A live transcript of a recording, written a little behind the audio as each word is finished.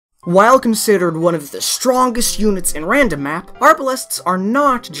While considered one of the strongest units in random map, Arbalests are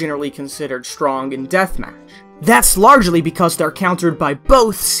not generally considered strong in deathmatch. That's largely because they're countered by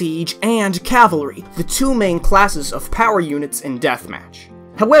both Siege and Cavalry, the two main classes of power units in deathmatch.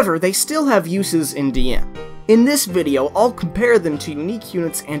 However, they still have uses in DM. In this video, I'll compare them to unique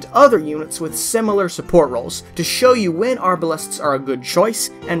units and other units with similar support roles to show you when Arbalests are a good choice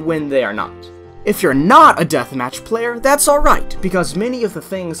and when they are not. If you're not a deathmatch player, that's alright, because many of the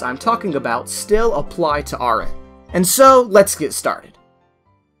things I'm talking about still apply to RN. And so, let's get started.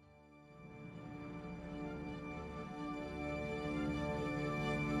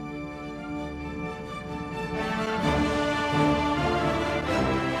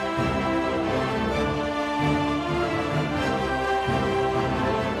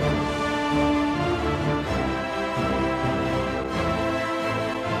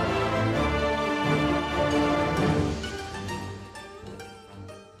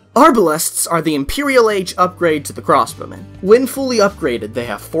 Arbalests are the Imperial Age upgrade to the crossbowmen. When fully upgraded, they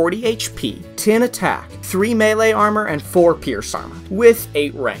have 40 HP, 10 attack, 3 melee armor, and 4 pierce armor, with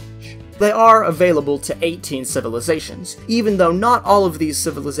 8 range. They are available to 18 civilizations, even though not all of these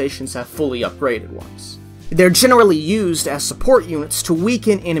civilizations have fully upgraded ones. They're generally used as support units to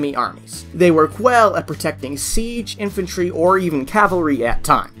weaken enemy armies. They work well at protecting siege, infantry, or even cavalry at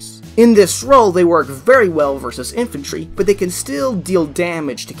times. In this role, they work very well versus infantry, but they can still deal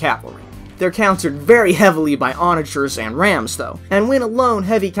damage to cavalry. They're countered very heavily by Onagers and Rams though, and when alone,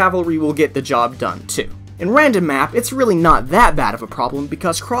 heavy cavalry will get the job done too. In random map, it's really not that bad of a problem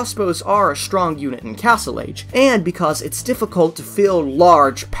because crossbows are a strong unit in Castle Age, and because it's difficult to field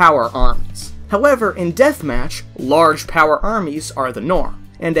large power armies. However, in deathmatch, large power armies are the norm,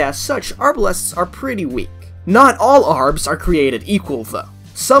 and as such, Arbalests are pretty weak. Not all Arbs are created equal though.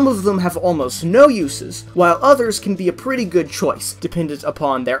 Some of them have almost no uses, while others can be a pretty good choice, dependent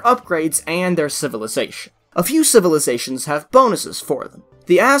upon their upgrades and their civilization. A few civilizations have bonuses for them.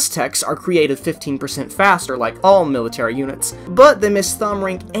 The Aztecs are created 15% faster like all military units, but they miss thumb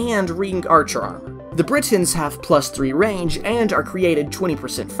rank and ring archer armor. The Britons have +3 range and are created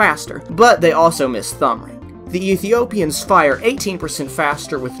 20% faster, but they also miss thumb rank. The Ethiopians fire 18%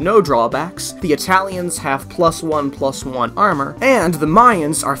 faster with no drawbacks, the Italians have +1/+1 armor, and the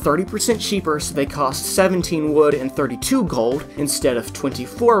Mayans are 30% cheaper so they cost 17 wood and 32 gold instead of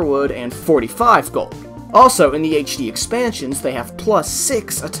 24 wood and 45 gold. Also, in the HD expansions, they have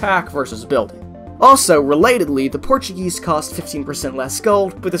 +6 attack versus building. Also, relatedly, the Portuguese cost 15% less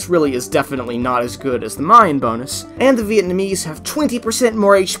gold, but this really is definitely not as good as the Mayan bonus, and the Vietnamese have 20%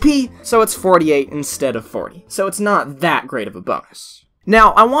 more HP, so it's 48 instead of 40, so it's not that great of a bonus.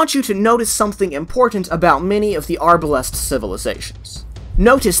 Now, I want you to notice something important about many of the Arbalest civilizations.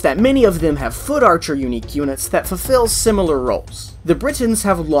 Notice that many of them have foot archer unique units that fulfill similar roles. The Britons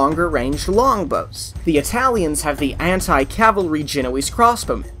have longer ranged longbows. The Italians have the anti-cavalry Genoese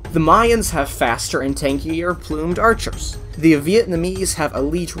crossbowmen. The Mayans have faster and tankier plumed archers. The Vietnamese have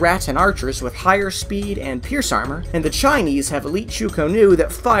elite rattan archers with higher speed and pierce armor, and the Chinese have elite Chuko Nu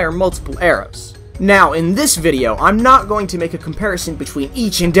that fire multiple arrows. Now, in this video, I'm not going to make a comparison between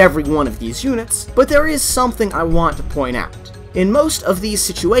each and every one of these units, but there is something I want to point out. In most of these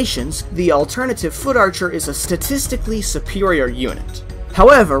situations, the alternative foot archer is a statistically superior unit.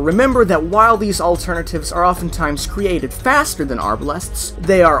 However, remember that while these alternatives are oftentimes created faster than Arbalests,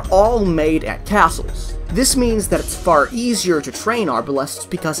 they are all made at castles. This means that it's far easier to train Arbalests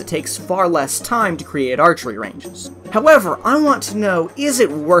because it takes far less time to create archery ranges. However, I want to know, is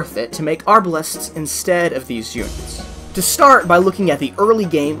it worth it to make Arbalests instead of these units? To start by looking at the early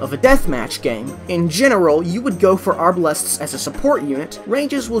game of a deathmatch game, in general, you would go for Arbalests as a support unit.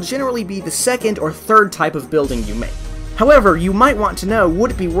 Ranges will generally be the second or third type of building you make. However, you might want to know,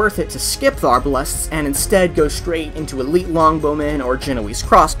 would it be worth it to skip the Arbalests and instead go straight into elite longbowmen or Genoese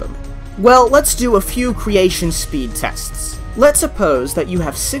crossbowmen? Well, let's do a few creation speed tests. Let's suppose that you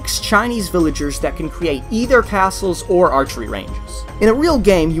have 6 Chinese villagers that can create either castles or archery ranges. In a real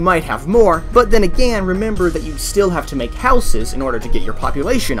game, you might have more, but then again, remember that you still have to make houses in order to get your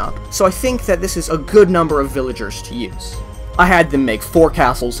population up, so I think that this is a good number of villagers to use. I had them make 4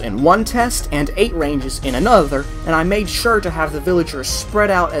 castles in one test and 8 ranges in another, and I made sure to have the villagers spread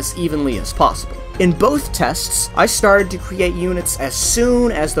out as evenly as possible. In both tests, I started to create units as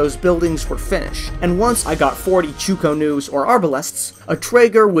soon as those buildings were finished, and once I got 40 Chuko Nus or Arbalests, a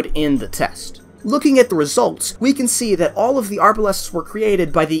trigger would end the test. Looking at the results, we can see that all of the Arbalests were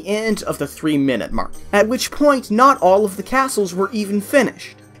created by the end of the 3-minute mark, at which point not all of the castles were even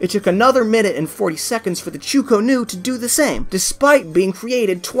finished. It took another minute and 40 seconds for the Chuko Nu to do the same, despite being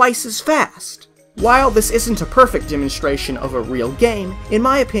created twice as fast. While this isn't a perfect demonstration of a real game, in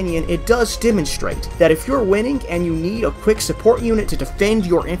my opinion it does demonstrate that if you're winning and you need a quick support unit to defend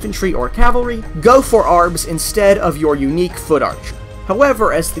your infantry or cavalry, go for Arbs instead of your unique foot archer.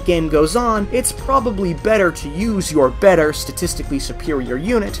 However, as the game goes on, it's probably better to use your better, statistically superior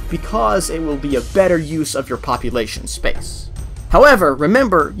unit because it will be a better use of your population space. However,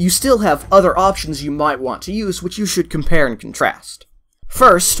 remember, you still have other options you might want to use which you should compare and contrast.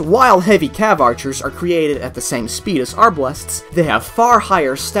 First, while heavy cav archers are created at the same speed as Arbalests, they have far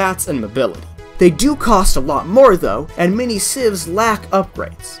higher stats and mobility. They do cost a lot more though, and many civs lack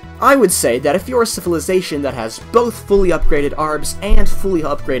upgrades. I would say that if you're a civilization that has both fully upgraded Arbs and fully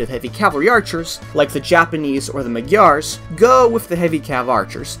upgraded heavy cavalry archers, like the Japanese or the Magyars, go with the heavy cav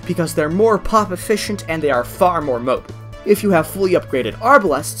archers, because they're more pop efficient and they are far more mobile. If you have fully upgraded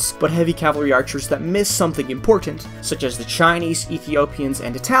Arbalests, but heavy cavalry archers that miss something important, such as the Chinese, Ethiopians,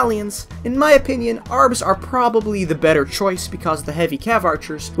 and Italians, in my opinion, Arbs are probably the better choice because the heavy cav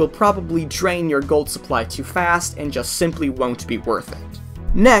archers will probably drain your gold supply too fast and just simply won't be worth it.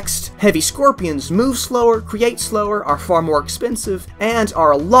 Next, heavy scorpions move slower, create slower, are far more expensive, and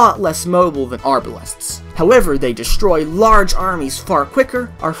are a lot less mobile than Arbalests. However, they destroy large armies far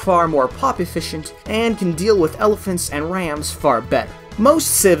quicker, are far more pop efficient, and can deal with elephants and rams far better.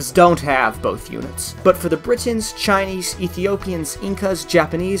 Most civs don't have both units, but for the Britons, Chinese, Ethiopians, Incas,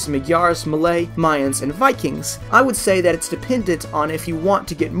 Japanese, Magyars, Malay, Mayans, and Vikings, I would say that it's dependent on if you want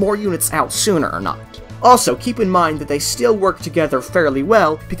to get more units out sooner or not. Also, keep in mind that they still work together fairly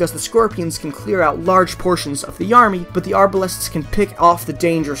well, because the Scorpions can clear out large portions of the army, but the Arbalests can pick off the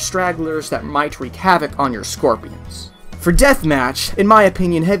dangerous stragglers that might wreak havoc on your Scorpions. For Deathmatch, in my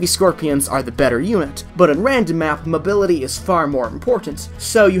opinion, heavy Scorpions are the better unit, but in random map, mobility is far more important,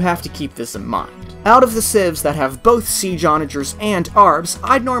 so you have to keep this in mind. Out of the civs that have both Siege Onagers and Arbs,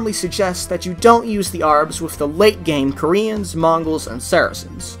 I'd normally suggest that you don't use the Arbs with the late game Koreans, Mongols, and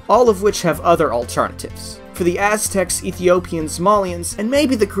Saracens, all of which have other alternatives. For the Aztecs, Ethiopians, Malians, and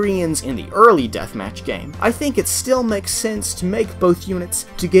maybe the Koreans in the early deathmatch game, I think it still makes sense to make both units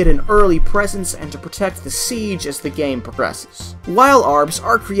to get an early presence and to protect the siege as the game progresses. While Arbs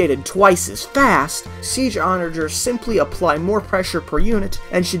are created twice as fast, Siege Onagers simply apply more pressure per unit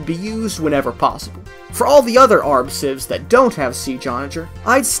and should be used whenever possible. For all the other Arb civs that don't have Siege Onager,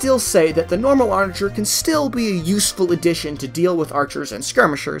 I'd still say that the normal Onager can still be a useful addition to deal with archers and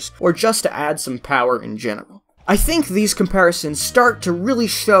skirmishers, or just to add some power in general. I think these comparisons start to really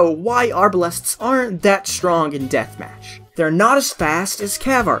show why Arbalests aren't that strong in deathmatch. They're not as fast as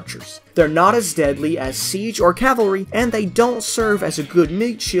cav archers, they're not as deadly as siege or cavalry, and they don't serve as a good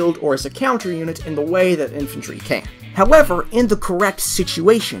meat shield or as a counter unit in the way that infantry can. However, in the correct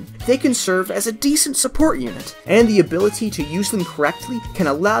situation, they can serve as a decent support unit, and the ability to use them correctly can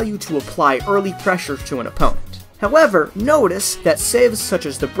allow you to apply early pressure to an opponent. However, notice that civs such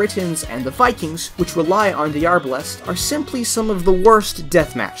as the Britons and the Vikings, which rely on the Arbalest, are simply some of the worst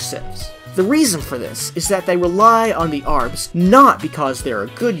deathmatch civs. The reason for this is that they rely on the Arbs not because they're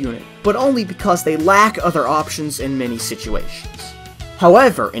a good unit, but only because they lack other options in many situations.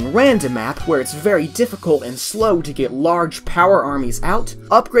 However, in random map, where it's very difficult and slow to get large power armies out,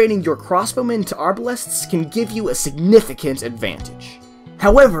 upgrading your crossbowmen to Arbalests can give you a significant advantage.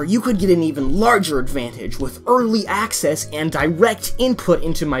 However, you could get an even larger advantage with early access and direct input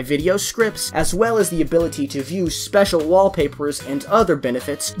into my video scripts, as well as the ability to view special wallpapers and other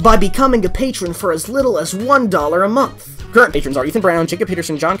benefits by becoming a patron for as little as $1 a month. Current patrons are Ethan Brown, Jacob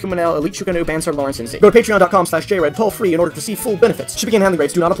Peterson, John Kumanel, Elite Chukanu, Bansar Lawrence, and Z. Go to patreon.com/JRed toll free in order to see full benefits. Shipping and handling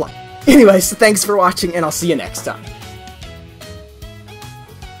rates do not apply. Anyways, thanks for watching, and I'll see you next time.